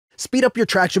Speed up your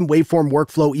Tracktion Waveform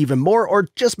workflow even more, or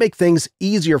just make things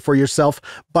easier for yourself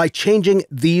by changing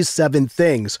these 7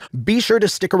 things. Be sure to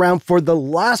stick around for the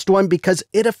last one because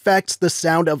it affects the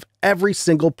sound of every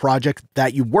single project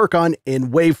that you work on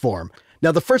in Waveform.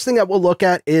 Now, the first thing that we'll look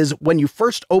at is when you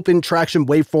first open Tracktion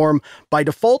Waveform, by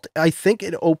default, I think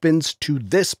it opens to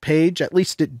this page, at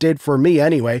least it did for me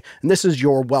anyway, and this is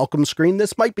your welcome screen.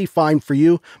 This might be fine for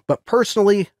you, but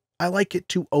personally, I like it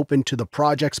to open to the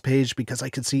projects page because I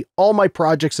can see all my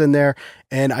projects in there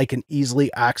and I can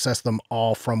easily access them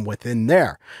all from within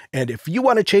there. And if you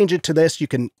want to change it to this, you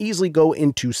can easily go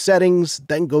into settings,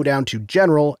 then go down to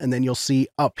general, and then you'll see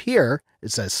up here,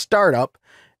 it says startup.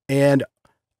 And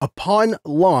upon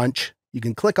launch, you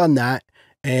can click on that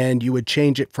and you would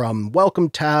change it from welcome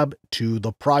tab to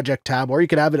the project tab, or you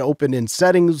could have it open in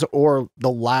settings or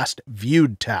the last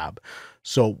viewed tab.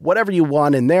 So whatever you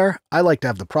want in there, I like to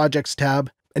have the projects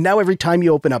tab. And now every time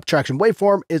you open up Tracktion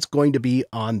Waveform, it's going to be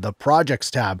on the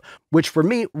projects tab, which for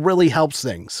me really helps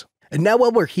things. And now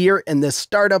while we're here in this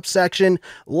startup section,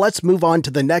 let's move on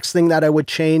to the next thing that I would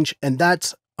change. And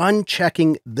that's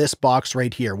unchecking this box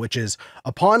right here, which is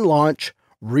upon launch,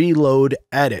 reload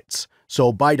edits.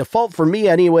 So by default for me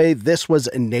anyway, this was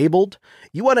enabled.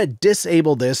 You want to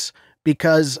disable this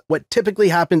because what typically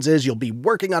happens is you'll be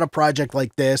working on a project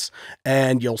like this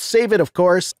and you'll save it, of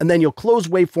course, and then you'll close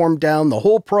Waveform down the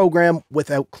whole program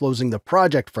without closing the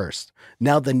project first.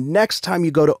 Now, the next time you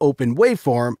go to open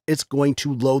Waveform, it's going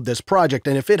to load this project.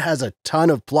 And if it has a ton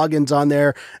of plugins on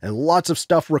there and lots of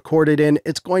stuff recorded in,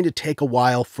 it's going to take a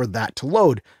while for that to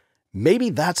load. Maybe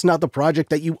that's not the project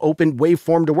that you opened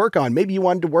Waveform to work on. Maybe you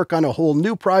wanted to work on a whole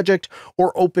new project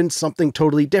or open something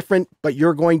totally different, but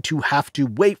you're going to have to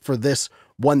wait for this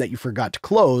one that you forgot to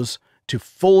close to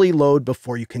fully load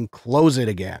before you can close it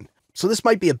again. So this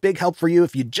might be a big help for you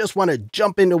if you just want to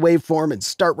jump into Waveform and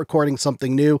start recording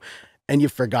something new and you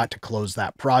forgot to close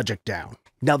that project down.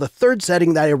 Now, the third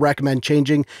setting that I recommend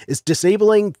changing is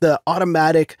disabling the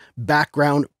automatic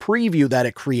background preview that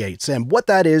it creates. And what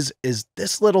that is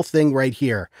this little thing right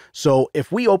here. So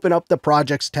if we open up the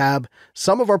projects tab,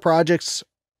 some of our projects,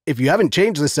 if you haven't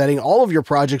changed the setting, all of your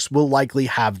projects will likely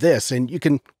have this, and you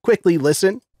can quickly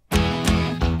listen.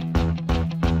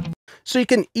 So you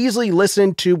can easily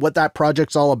listen to what that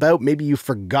project's all about. Maybe you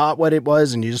forgot what it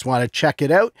was and you just want to check it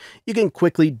out. You can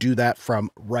quickly do that from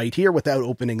right here without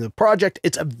opening the project.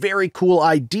 It's a very cool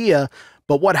idea,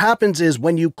 but what happens is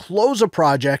when you close a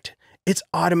project, it's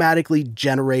automatically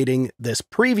generating this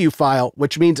preview file,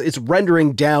 which means it's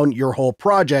rendering down your whole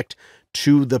project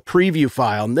to the preview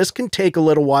file. And this can take a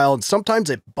little while, and sometimes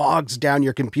it bogs down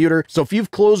your computer. So if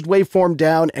you've closed Waveform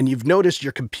down and you've noticed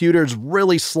your computer's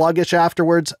really sluggish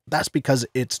afterwards, that's because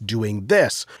it's doing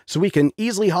this. So we can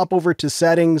easily hop over to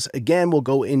settings. Again, we'll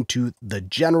go into the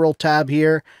general tab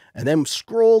here and then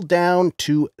scroll down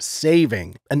to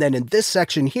saving. And then in this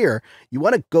section here, you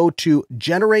want to go to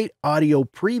generate audio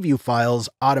preview files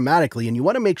automatically, and you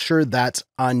want to make sure that's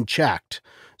unchecked.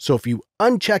 So if you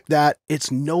uncheck that, it's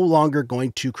no longer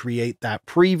going to create that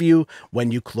preview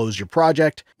when you close your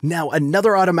project. Now,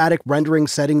 another automatic rendering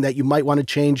setting that you might want to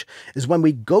change is when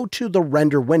we go to the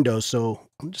render window. So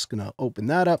I'm just going to open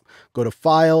that up, go to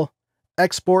File,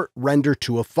 Export Render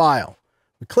to a File.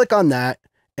 We click on that,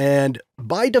 and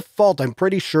by default, I'm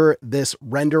pretty sure this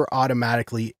render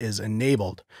automatically is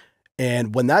enabled.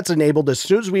 And when that's enabled, as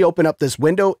soon as we open up this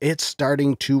window, it's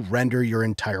starting to render your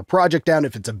entire project down.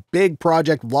 If it's a big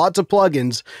project, lots of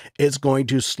plugins, it's going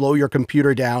to slow your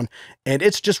computer down. And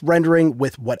it's just rendering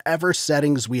with whatever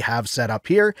settings we have set up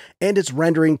here. And it's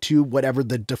rendering to whatever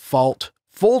the default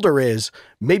folder is.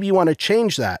 Maybe you want to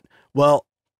change that. Well,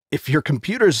 if your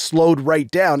computer's slowed right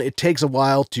down, it takes a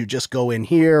while to just go in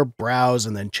here, browse,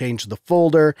 and then change the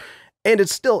folder. And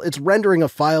it's rendering a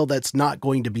file that's not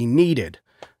going to be needed.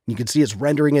 You can see it's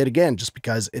rendering it again just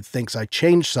because it thinks I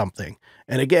changed something.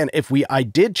 And again, if I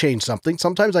did change something,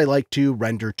 sometimes I like to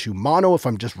render to mono if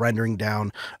I'm just rendering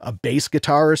down a bass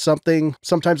guitar or something.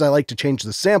 Sometimes I like to change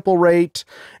the sample rate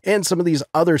and some of these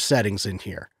other settings in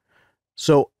here.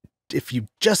 So if you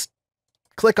just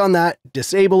click on that,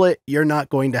 disable it, you're not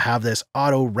going to have this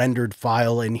auto rendered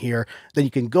file in here. Then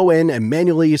you can go in and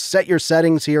manually set your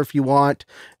settings here if you want.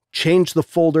 Change the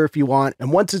folder if you want.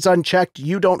 And once it's unchecked,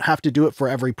 you don't have to do it for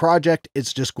every project.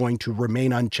 It's just going to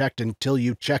remain unchecked until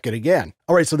you check it again.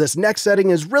 All right, so this next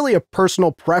setting is really a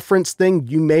personal preference thing.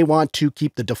 You may want to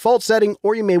keep the default setting,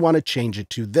 or you may want to change it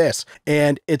to this.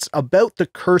 And it's about the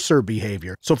cursor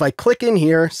behavior. So if I click in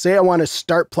here, say I want to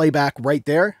start playback right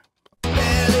there.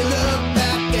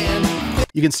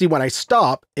 You can see when I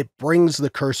stop, it brings the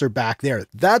cursor back there.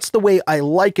 That's the way I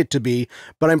like it to be,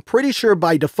 but I'm pretty sure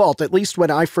by default, at least when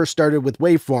I first started with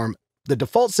Waveform, the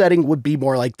default setting would be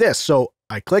more like this. So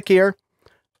I click here,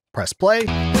 press play,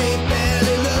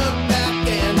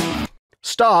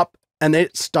 stop, and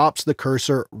it stops the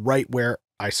cursor right where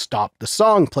I stopped the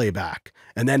song playback.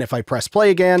 And then if I press play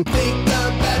again,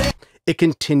 it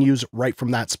continues right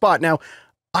from that spot. Now,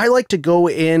 I like to go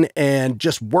in and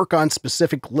just work on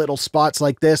specific little spots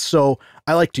like this. So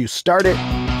I like to start it,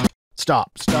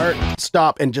 stop, start,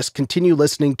 stop, and just continue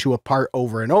listening to a part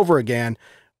over and over again,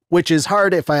 which is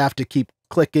hard if I have to keep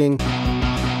clicking,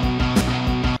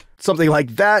 something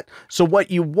like that. So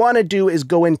what you want to do is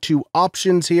go into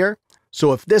options here.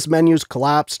 So if this menu's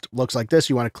collapsed, looks like this,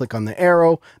 you want to click on the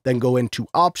arrow, then go into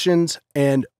options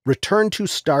and return to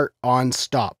start on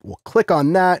stop. We'll click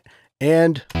on that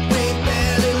and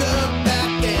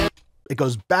it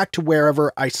goes back to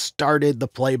wherever I started the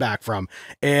playback from.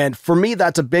 And for me,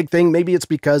 that's a big thing. Maybe it's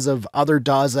because of other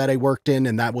DAWs that I worked in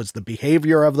and that was the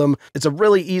behavior of them. It's a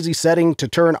really easy setting to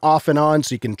turn off and on,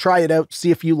 so you can try it out, see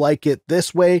if you like it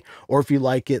this way or if you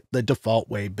like it the default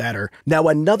way better. Now,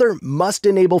 another must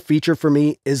enable feature for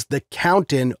me is the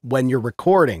count in when you're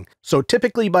recording. So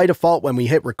typically by default, when we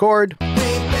hit record,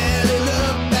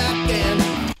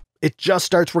 it just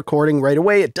starts recording right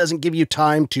away. It doesn't give you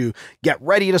time to get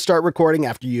ready to start recording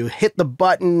after you hit the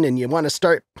button and you want to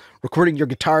start recording your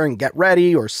guitar and get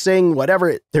ready or sing,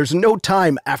 whatever. There's no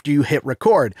time after you hit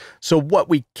record. So what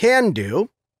we can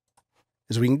do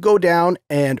is we can go down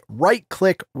and right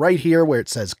click right here where it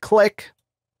says click,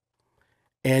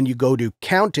 and you go to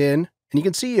count in. And you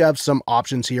can see you have some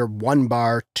options here, 1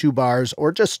 bar, 2 bars,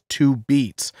 or just 2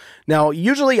 beats. Now,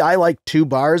 usually I like 2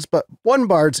 bars, but 1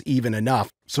 bar's even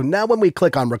enough. So now when we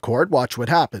click on record, watch what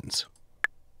happens.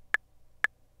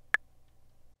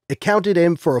 It counted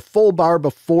in for a full bar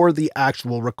before the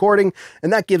actual recording,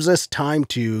 and that gives us time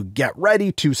to get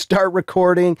ready to start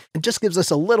recording. It just gives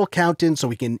us a little count in so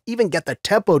we can even get the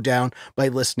tempo down by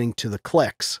listening to the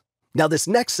clicks. Now, this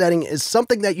next setting is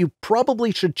something that you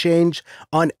probably should change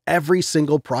on every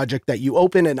single project that you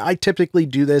open, and I typically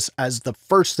do this as the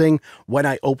first thing when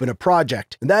I open a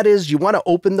project. And that is, you want to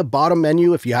open the bottom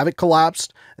menu if you have it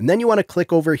collapsed, and then you want to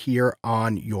click over here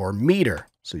on your meter.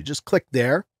 So you just click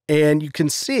there, and you can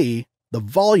see the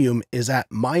volume is at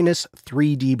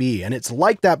 -3 dB, and it's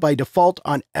like that by default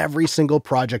on every single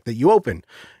project that you open.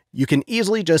 You can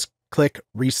easily just click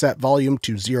reset volume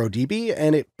to 0 dB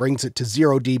and it brings it to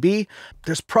 0 dB.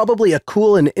 There's probably a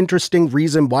cool and interesting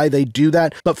reason why they do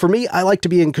that, but for me, I like to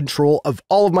be in control of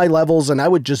all of my levels, and I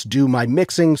would just do my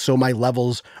mixing so my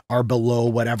levels are below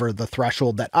whatever the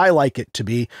threshold that I like it to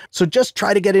be. So just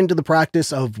try to get into the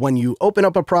practice of when you open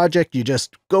up a project, you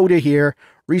just go to here,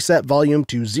 reset volume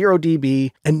to 0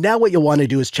 dB. And now what you'll want to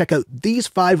do is check out these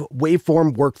 5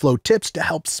 waveform workflow tips to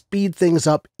help speed things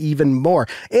up even more.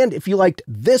 And if you liked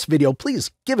this video, please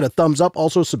give it a thumbs up.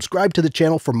 Also subscribe to the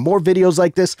channel for more videos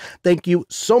like this. Thank you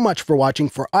so much for watching.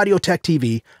 For Audio Tech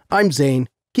TV, I'm Zane.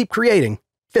 Keep creating.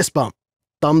 Fist bump.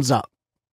 Thumbs up.